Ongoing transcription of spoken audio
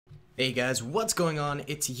Hey guys, what's going on?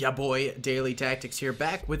 It's ya boy, Daily Tactics here,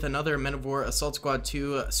 back with another Men of War Assault Squad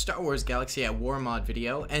 2 Star Wars Galaxy at War mod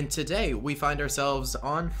video, and today we find ourselves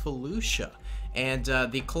on Felucia, and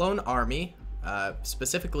the Clone Army,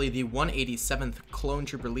 specifically the 187th Clone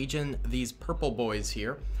Trooper Legion, these purple boys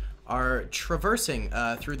here, are traversing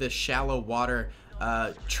through this shallow water,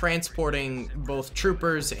 transporting both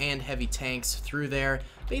troopers and heavy tanks through there,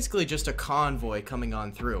 basically just a convoy coming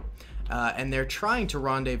on through. And they're trying to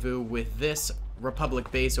rendezvous with this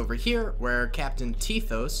Republic base over here, where Captain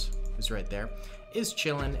Tithos, who's right there, is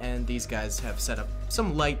chilling, and these guys have set up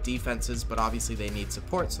some light defenses, but obviously they need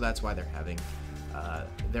support, so that's why they're having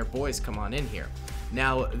their boys come on in here.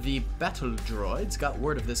 Now, the battledroids got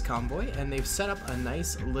word of this convoy, and they've set up a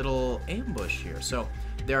nice little ambush here. So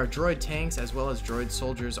there are droid tanks as well as droid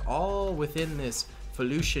soldiers all within this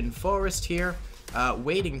Felucian forest here,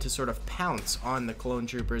 waiting to sort of pounce on the clone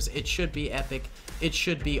troopers. It should be epic. It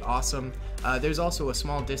should be awesome. There's also a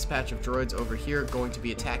small dispatch of droids over here going to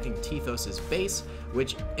be attacking Tithos's base,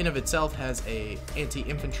 which in of itself has a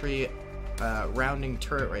anti-infantry rounding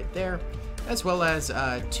turret right there, as well as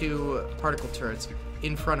 2 particle turrets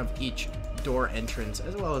in front of each door entrance,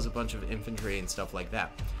 as well as a bunch of infantry and stuff like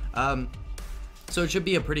that. So it should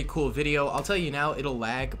be a pretty cool video. I'll tell you now, it'll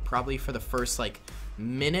lag probably for the first like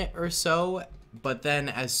minute or so, but then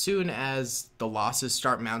as soon as the losses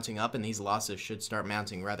start mounting up, and these losses should start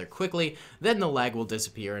mounting rather quickly, then the lag will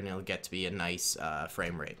disappear and it'll get to be a nice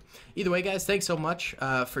frame rate. Either way, guys, thanks so much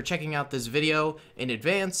for checking out this video in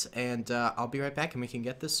advance, and I'll be right back and we can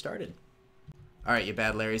get this started. Alright, you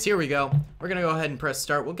bad Larrys, here we go. We're gonna go ahead and press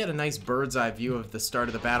start. We'll get a nice bird's eye view of the start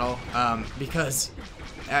of the battle, because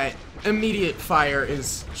immediate fire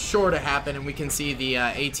is sure to happen, and we can see the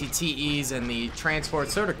ATTEs and the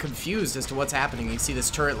transports sort of confused as to what's happening. You see this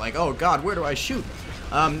turret like, oh god, where do I shoot?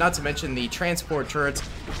 Not to mention the transport turrets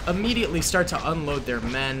immediately start to unload their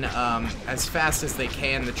men as fast as they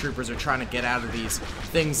can. The troopers are trying to get out of these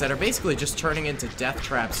things that are basically just turning into death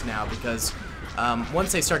traps now, because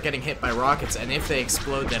once they start getting hit by rockets, and if they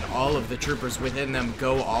explode, then all of the troopers within them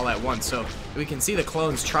go all at once. So we can see the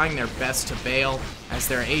clones trying their best to bail as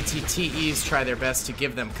their ATTEs try their best to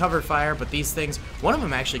give them cover fire, but these things, one of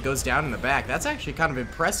them actually goes down in the back. That's actually kind of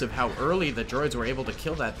impressive how early the droids were able to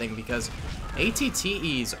kill that thing, because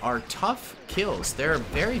ATTEs are tough kills. They're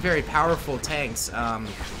very, very powerful tanks.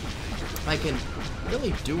 I can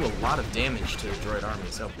really do a lot of damage to the droid army,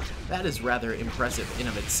 so that is rather impressive in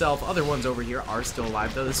of itself. Other ones over here are still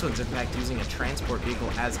alive, though. This one's in fact using a transport vehicle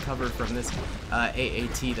as cover from this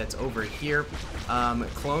AAT that's over here.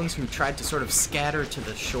 Clones who tried to sort of scatter to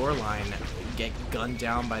the shoreline get gunned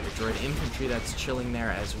down by the droid infantry that's chilling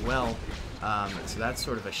there as well. So that's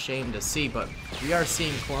sort of a shame to see, but we are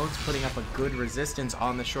seeing clones putting up a good resistance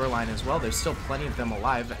on the shoreline as well. There's still plenty of them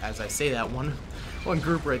alive. As I say that, one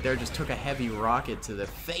group right there just took a heavy rocket to the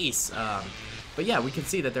face. But yeah, we can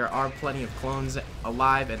see that there are plenty of clones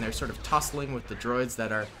alive, and they're sort of tussling with the droids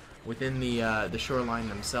that are within the shoreline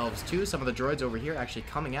themselves too. Some of the droids over here actually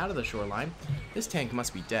coming out of the shoreline. This tank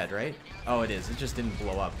must be dead, right? Oh, it is. It just didn't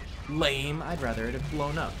blow up. Lame. I'd rather it have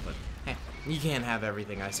blown up, but hey, you can't have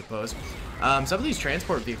everything, I suppose. Some of these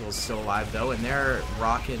transport vehicles are still alive though, and they're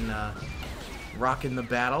rocking the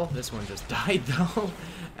battle. This one just died though,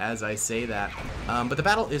 as I say that. But the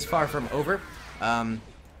battle is far from over.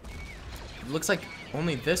 It looks like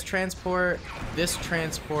only this transport,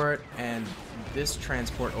 and this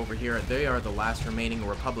transport over here, they are the last remaining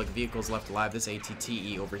Republic vehicles left alive. This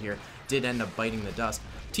ATTE over here did end up biting the dust.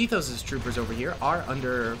 Tithos' troopers over here are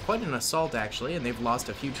under quite an assault, actually, and they've lost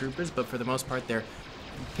a few troopers, but for the most part, they're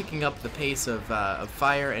picking up the pace of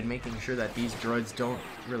fire and making sure that these droids don't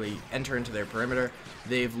really enter into their perimeter.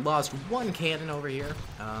 They've lost 1 cannon over here.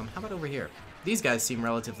 How about over here? These guys seem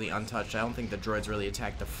relatively untouched. I don't think the droids really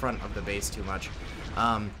attack the front of the base too much.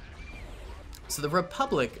 So the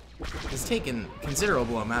Republic has taken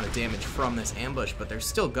considerable amount of damage from this ambush, but they're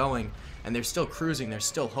still going, and they're still cruising. There's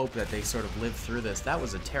still hope that they sort of live through this. That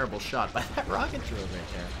was a terrible shot by that rocket droid right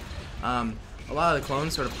there. A lot of the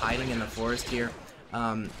clones sort of hiding in the forest here.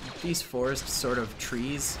 These forest sort of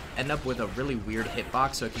trees end up with a really weird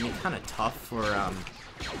hitbox, so it can be kind of tough for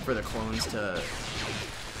the clones to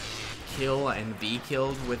kill and be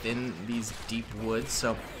killed within these deep woods.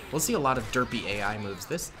 So we'll see a lot of derpy AI moves.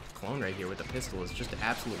 This clone right here with the pistol is just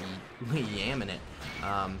absolutely yamming it.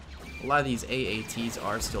 A lot of these AATs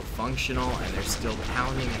are still functional, and they're still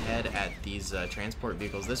pounding ahead at these transport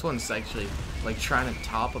vehicles. This one's actually like trying to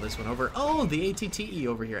topple this one over. Oh, the ATTE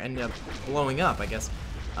over here ended up blowing up. I guess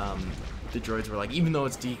the droids were like, even though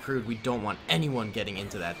it's decrewed, we don't want anyone getting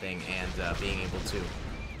into that thing and being able to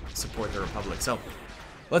support the Republic. So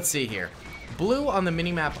let's see here. Blue on the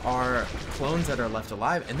minimap are clones that are left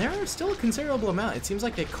alive, and there are still a considerable amount. It seems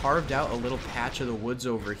like they carved out a little patch of the woods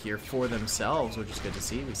over here for themselves, which is good to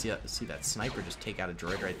see. We see that sniper just take out a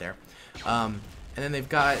droid right there. And then they've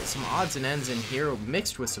got some odds and ends in here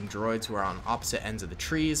mixed with some droids who are on opposite ends of the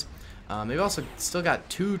trees. They've also still got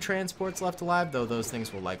 2 transports left alive, though those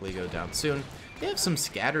things will likely go down soon. They have some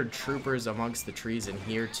scattered troopers amongst the trees in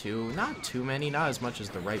here too. Not too many, not as much as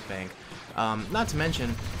the right bank. Not to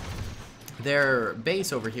mention, their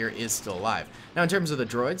base over here is still alive. Now in terms of the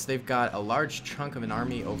droids, they've got a large chunk of an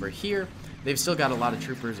army over here. They've still got a lot of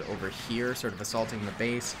troopers over here, sort of assaulting the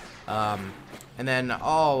base. And then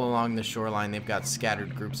all along the shoreline, they've got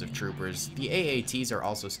scattered groups of troopers. The AATs are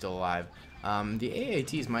also still alive. The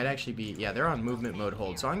AATs might actually be, yeah, they're on movement mode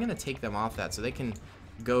hold, so I'm going to take them off that so they can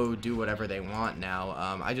go do whatever they want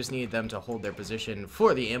now. I just need them to hold their position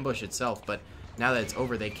for the ambush itself, but now that it's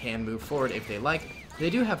over, they can move forward if they like. They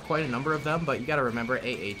do have quite a number of them, but you got to remember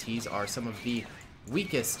AATs are some of the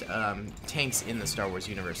weakest tanks in the Star Wars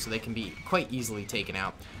universe, so they can be quite easily taken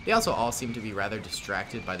out. They also all seem to be rather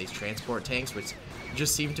distracted by these transport tanks, which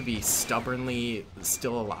just seem to be stubbornly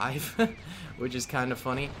still alive, which is kind of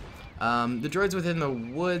funny. The droids within the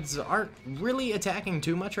woods aren't really attacking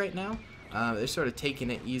too much right now. They're sort of taking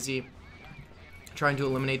it easy, trying to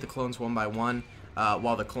eliminate the clones one by one,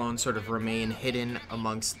 while the clones sort of remain hidden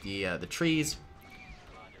amongst the trees.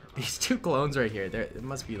 These 2 clones right here, it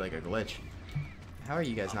must be like a glitch. How are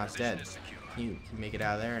you guys not dead? Can you make it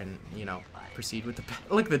out of there and, you know, proceed with the...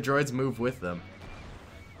 Look, the droids move with them.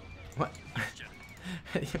 What?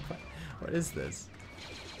 What is this?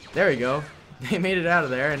 There we go. They made it out of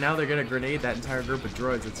there, and now they're gonna grenade that entire group of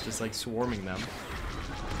droids. It's just like swarming them.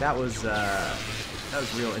 That was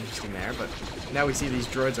real interesting there, but now we see these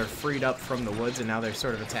droids are freed up from the woods, and now they're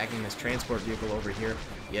sort of attacking this transport vehicle over here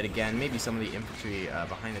yet again. Maybe some of the infantry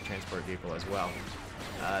behind the transport vehicle as well.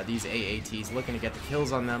 These AATs looking to get the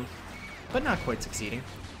kills on them, but not quite succeeding.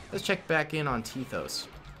 Let's check back in on Tithos.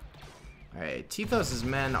 Alright, Tithos'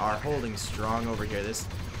 men are holding strong over here. This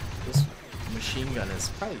machine gun is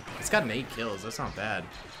probably, it's gotten 8 kills, that's not bad.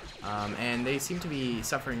 And they seem to be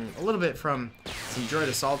suffering a little bit from some droid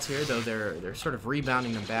assaults here, though they're sort of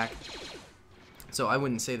rebounding them back. So I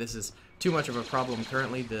wouldn't say this is too much of a problem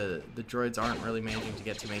currently. The droids aren't really managing to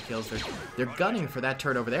get too many kills. They're gunning for that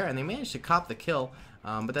turret over there, and they managed to cop the kill,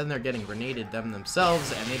 but then they're getting grenaded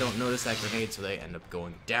themselves, and they don't notice that grenade, so they end up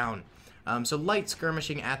going down. So light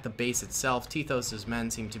skirmishing at the base itself. Tithos'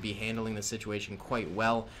 men seem to be handling the situation quite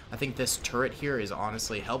well. I think this turret here is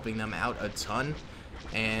honestly helping them out a ton.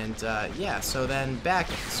 And yeah, so then back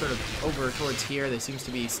sort of over towards here, there seems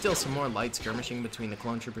to be still some more light skirmishing between the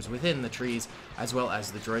clone troopers within the trees, as well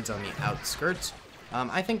as the droids on the outskirts.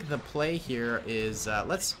 I think the play here is,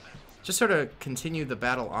 let's just sort of continue the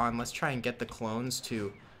battle on. Let's try and get the clones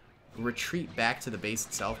to retreat back to the base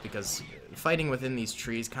itself, because fighting within these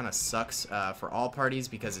trees kind of sucks for all parties,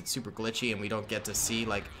 because it's super glitchy and we don't get to see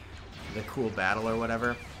like the cool battle or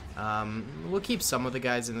whatever. We'll keep some of the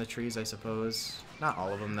guys in the trees, I suppose. Not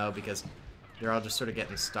all of them though, because they're all just sort of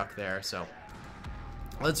getting stuck there. So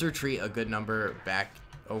let's retreat a good number back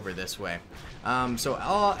over this way. So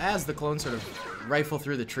as the clones sort of rifle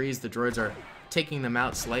through the trees, the droids are taking them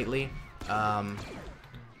out slightly.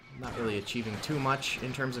 Not really achieving too much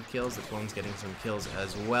in terms of kills. The clones getting some kills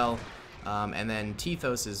as well. And then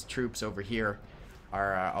Tithos' troops over here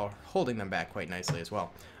are holding them back quite nicely as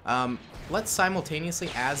well. Let's simultaneously,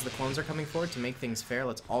 as the clones are coming forward, to make things fair,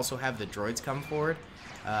 let's also have the droids come forward,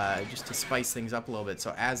 just to spice things up a little bit.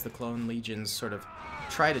 So as the clone legions sort of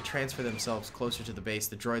try to transfer themselves closer to the base,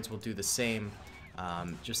 the droids will do the same,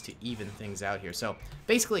 just to even things out here. So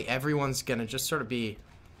basically everyone's gonna just sort of be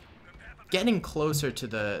getting closer to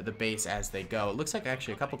the base as they go. It looks like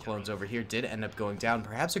actually a couple clones over here did end up going down.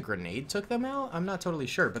 Perhaps a grenade took them out? I'm not totally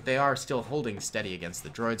sure, but they are still holding steady against the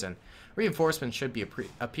droids, and reinforcements should be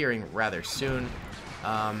appearing rather soon.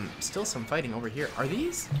 Still some fighting over here. Are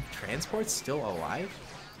these transports still alive?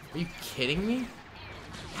 Are you kidding me?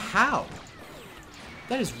 How?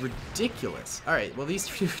 That is ridiculous. Alright, well these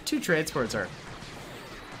two transports are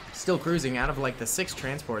still cruising. Out of like the 6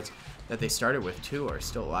 transports that they started with, 2 are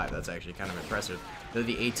still alive. That's actually kind of impressive. Though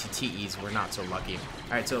the ATTEs were not so lucky.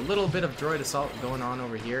 Alright, so a little bit of droid assault going on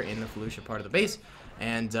over here in the Felucia part of the base.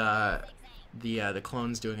 And the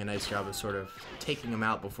clones doing a nice job of sort of taking them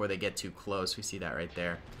out before they get too close. We see that right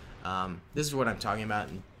there. This is what I'm talking about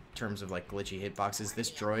in terms of like glitchy hitboxes.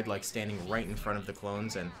 This droid like standing right in front of the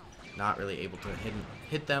clones and not really able to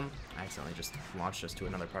hit them. I accidentally just launched us to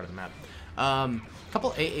another part of the map.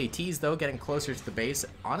 Couple AATs though, getting closer to the base.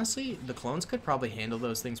 Honestly, the clones could probably handle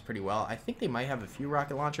those things pretty well. I think they might have a few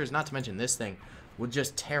rocket launchers, not to mention this thing would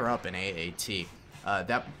just tear up an AAT.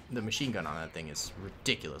 The machine gun on that thing is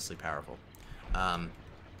ridiculously powerful.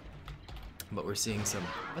 But we're seeing some,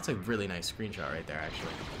 that's a really nice screenshot right there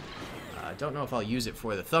actually. Don't know if I'll use it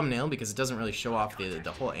for the thumbnail because it doesn't really show off the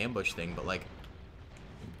whole ambush thing, but like,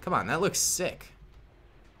 come on, that looks sick.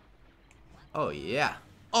 Oh yeah.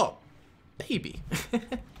 Oh, baby.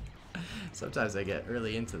 Sometimes I get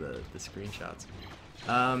really into the screenshots.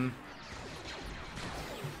 I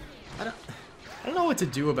don't know what to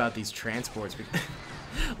do about these transports.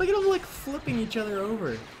 Look at them like flipping each other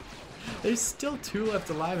over. There's still 2 left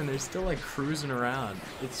alive and they're still like cruising around.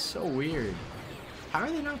 It's so weird. How are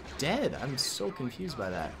they not dead? I'm so confused by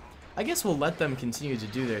that. I guess we'll let them continue to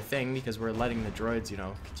do their thing because we're letting the droids, you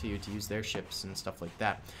know, continue to use their ships and stuff like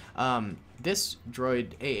that. This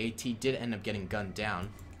droid AAT did end up getting gunned down.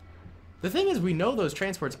 The thing is, we know those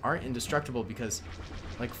transports aren't indestructible because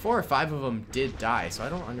like 4 or 5 of them did die, so I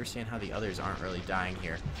don't understand how the others aren't really dying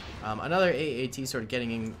here. Another AAT sort of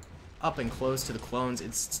getting up and close to the clones.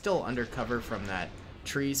 It's still under cover from that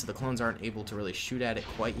tree, so the clones aren't able to really shoot at it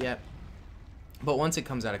quite yet. But once it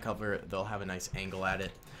comes out of cover, they'll have a nice angle at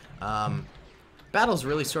it. Battle's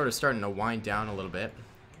really sort of starting to wind down a little bit.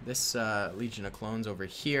 This Legion of Clones over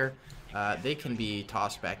here, they can be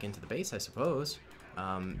tossed back into the base, I suppose,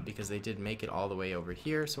 because they did make it all the way over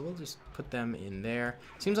here, so we'll just put them in there.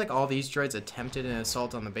 Seems like all these droids attempted an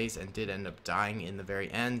assault on the base and did end up dying in the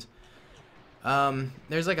very end.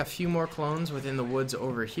 There's like a few more clones within the woods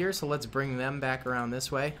over here, so let's bring them back around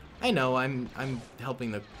this way. I know I'm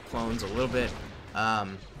helping the clones a little bit, but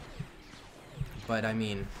I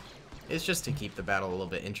mean, it's just to keep the battle a little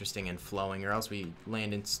bit interesting and flowing, or else we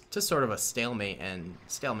land into sort of a stalemate, and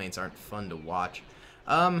stalemates aren't fun to watch.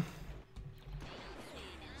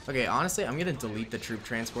 Okay, honestly, I'm gonna delete the troop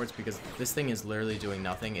transports because this thing is literally doing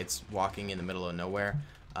nothing. It's walking in the middle of nowhere.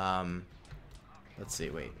 Let's see,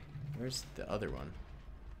 wait. Where's the other one?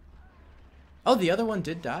 Oh, the other one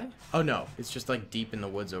did die? Oh no, it's just like deep in the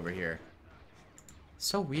woods over here.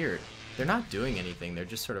 So weird. They're not doing anything. They're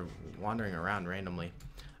just sort of wandering around randomly.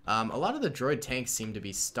 A lot of the droid tanks seem to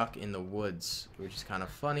be stuck in the woods, which is kind of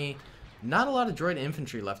funny. Not a lot of droid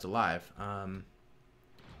infantry left alive.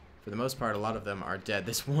 For the most part, a lot of them are dead.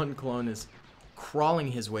 This one clone is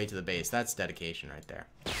crawling his way to the base. That's dedication right there.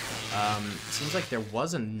 Seems like there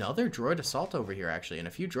was another droid assault over here, actually, and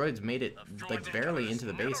a few droids made it like barely into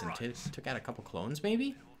the base and took out a couple clones,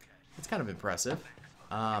 maybe? It's kind of impressive.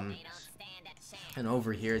 And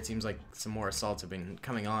over here, it seems like some more assaults have been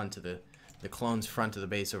coming on to the clones' front of the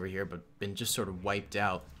base over here, but been just sort of wiped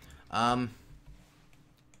out. Honestly,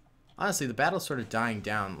 the battle's sort of dying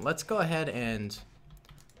down. Let's go ahead and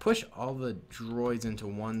push all the droids into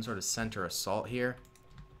one sort of center assault here.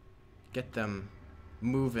 Get them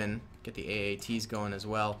moving, get the AATs going as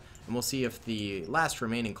well, and we'll see if the last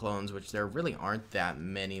remaining clones, which there really aren't that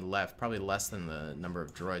many left, probably less than the number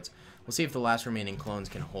of droids, we'll see if the last remaining clones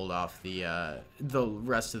can hold off the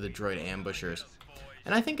rest of the droid ambushers.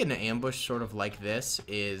 And I think an ambush sort of like this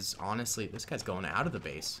is, honestly, this guy's going out of the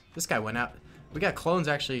base. This guy went out. We got clones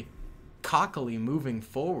actually cockily moving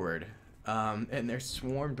forward, and they're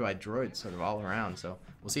swarmed by droids sort of all around, so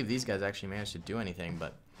we'll see if these guys actually manage to do anything.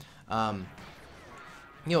 But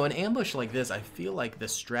you know, an ambush like this, I feel like the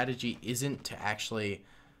strategy isn't to actually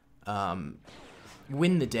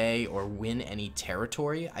win the day or win any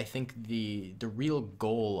territory. I think the real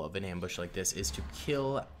goal of an ambush like this is to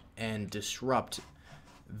kill and disrupt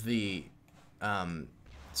the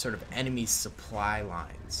sort of enemy's supply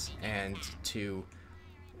lines and to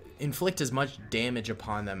inflict as much damage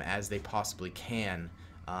upon them as they possibly can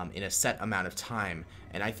in a set amount of time.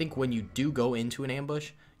 And I think when you do go into an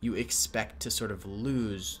ambush, you expect to sort of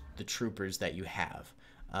lose the troopers that you have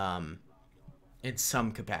in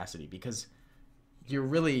some capacity, because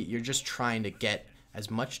you're just trying to get as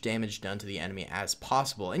much damage done to the enemy as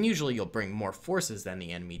possible, and usually you'll bring more forces than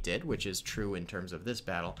the enemy did, which is true in terms of this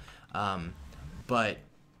battle. And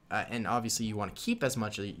obviously you want to keep as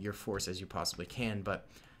much of your force as you possibly can, but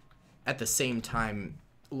at the same time,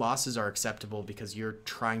 losses are acceptable because you're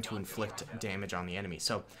trying to inflict damage on the enemy.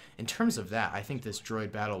 So in terms of that, I think this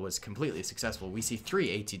droid battle was completely successful. We see 3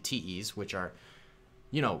 ATTEs, which are,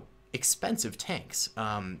 you know, expensive tanks,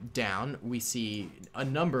 down. We see a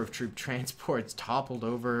number of troop transports toppled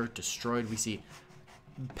over, destroyed. We see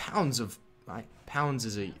pounds of pounds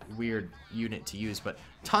is a weird unit to use, but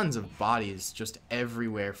tons of bodies just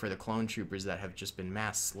everywhere for the clone troopers that have just been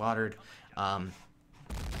mass slaughtered.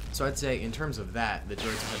 So I'd say in terms of that, the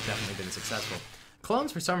droids have definitely been successful.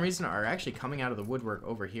 Clones, for some reason, are actually coming out of the woodwork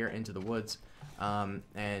over here into the woods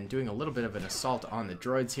and doing a little bit of an assault on the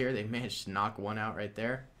droids here. They managed to knock one out right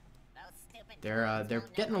there. They're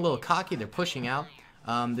getting a little cocky. They're pushing out.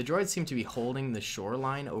 The droids seem to be holding the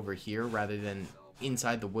shoreline over here rather than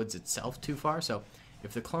inside the woods itself too far. So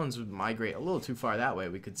if the clones would migrate a little too far that way,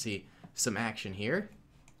 we could see some action here.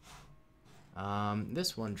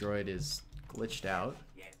 This one droid is glitched out.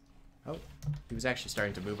 Oh, he was actually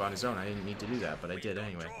starting to move on his own. I didn't need to do that, but I did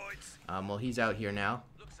anyway. Well, he's out here now.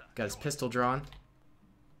 Got his pistol drawn.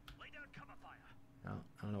 Oh,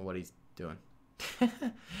 I don't know what he's doing. This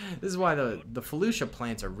is why the Felucia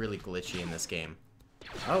plants are really glitchy in this game.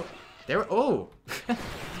 Oh, there. Oh,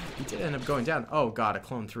 he did end up going down. Oh God, a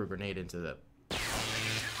clone threw a grenade into the.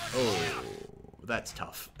 Oh, that's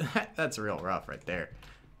tough. That's real rough right there.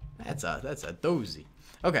 That's a dozy.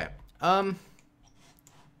 Okay.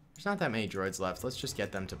 There's not that many droids left. Let's just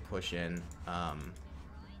get them to push in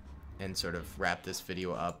and sort of wrap this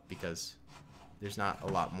video up because there's not a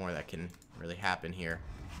lot more that can really happen here.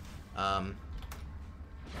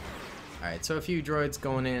 Alright, so a few droids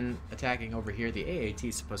going in, attacking over here. The AAT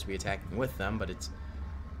is supposed to be attacking with them, but it's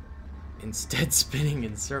instead spinning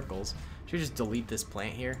in circles. Should we just delete this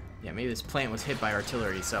plant here? Yeah, maybe this plant was hit by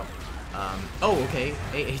artillery, so... oh, okay.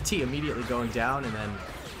 AAT immediately going down, and then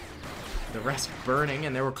the rest burning,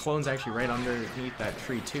 and there were clones actually right underneath that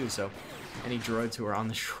tree, too, so any droids who were on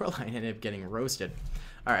the shoreline ended up getting roasted.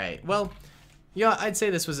 Alright, well, yeah, I'd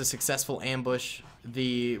say this was a successful ambush.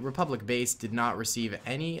 The Republic base did not receive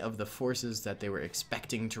any of the forces that they were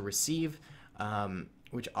expecting to receive,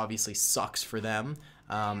 which obviously sucks for them.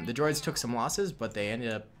 The droids took some losses, but they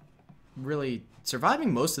ended up really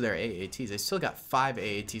surviving most of their AATs. They still got 5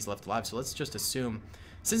 AATs left alive, so let's just assume,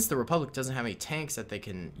 since the Republic doesn't have any tanks that they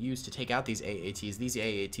can use to take out these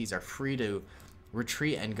AATs are free to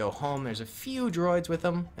retreat and go home. There's a few droids with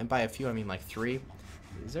them, and by a few I mean like 3.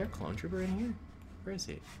 Is there a clone trooper in here? Where is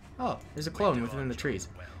he? Oh, there's a clone within the trees.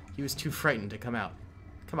 He was too frightened to come out.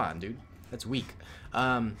 Come on, dude. That's weak.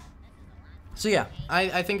 So yeah,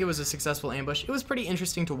 I think it was a successful ambush. It was pretty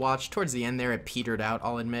interesting to watch. Towards the end there, it petered out,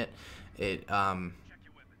 I'll admit. It,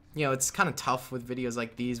 you know, it's kind of tough with videos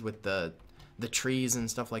like these with the trees and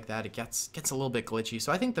stuff like that. It gets a little bit glitchy.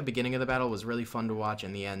 So I think the beginning of the battle was really fun to watch,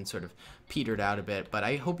 and the end sort of petered out a bit. But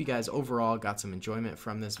I hope you guys overall got some enjoyment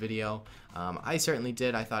from this video. I certainly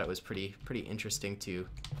did. I thought it was pretty interesting to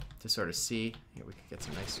sort of see. Yeah, we could get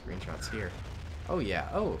some nice screenshots here. Oh yeah.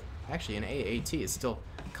 Oh, actually an AAT is still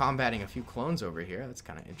combating a few clones over here. That's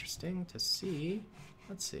kind of interesting to see.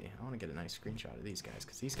 Let's see. I want to get a nice screenshot of these guys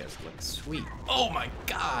because these guys look sweet. Oh my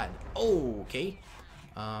God. Oh, okay.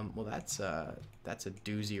 Well, that's a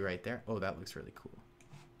doozy right there. Oh, that looks really cool.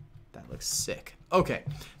 That looks sick. Okay,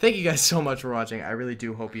 thank you guys so much for watching. I really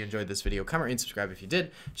do hope you enjoyed this video. Comment, rate, and subscribe if you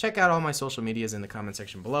did. Check out all my social medias in the comment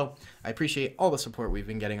section below. I appreciate all the support we've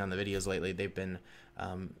been getting on the videos lately. They've been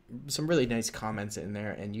some really nice comments in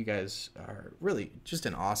there, and you guys are really just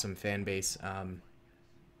an awesome fan base.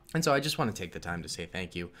 And so I just want to take the time to say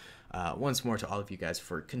thank you once more to all of you guys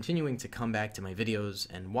for continuing to come back to my videos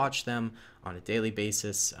and watch them on a daily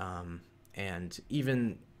basis. And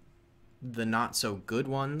even the not so good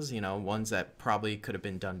ones, you know, ones that probably could have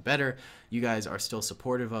been done better, you guys are still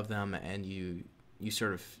supportive of them, and you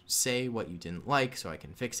sort of say what you didn't like so I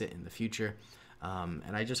can fix it in the future.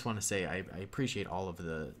 And I just want to say I appreciate all of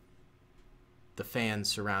the fans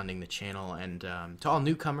surrounding the channel, and to all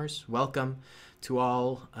newcomers, welcome. To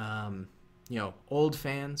all you know, old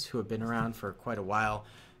fans who have been around for quite a while,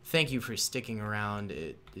 thank you for sticking around.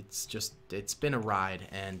 It's been a ride,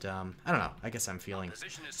 and I don't know, I guess I'm feeling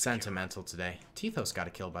sentimental today. Tithos got a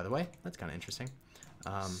kill, by the way. That's kind of interesting.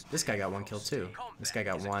 This guy got 1 kill too. This guy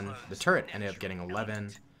got 1. The turret ended up getting 11.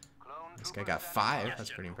 This guy got 5.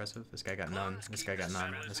 That's pretty impressive. This guy got none. This guy got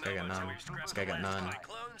none. This guy got none. This guy got none.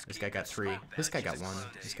 This guy got 3. This guy got 1.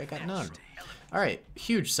 This guy got none. Alright,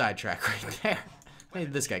 huge sidetrack right there. What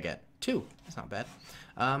did this guy get? 2. That's not bad.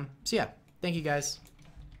 So yeah, thank you guys.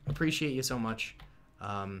 Appreciate you so much.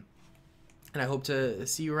 And I hope to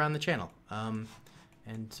see you around the channel.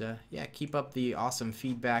 Yeah, keep up the awesome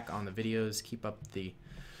feedback on the videos. Keep up the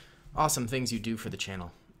awesome things you do for the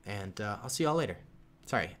channel. And I'll see y'all later.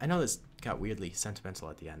 Sorry, I know this got weirdly sentimental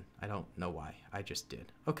at the end. I don't know why. I just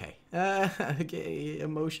did. Okay. Okay,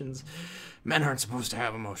 emotions. Men aren't supposed to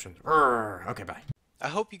have emotions. Okay, bye. I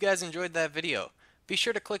hope you guys enjoyed that video. Be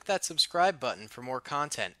sure to click that subscribe button for more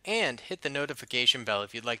content, and hit the notification bell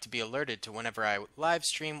if you'd like to be alerted to whenever I live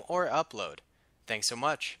stream or upload. Thanks so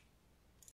much.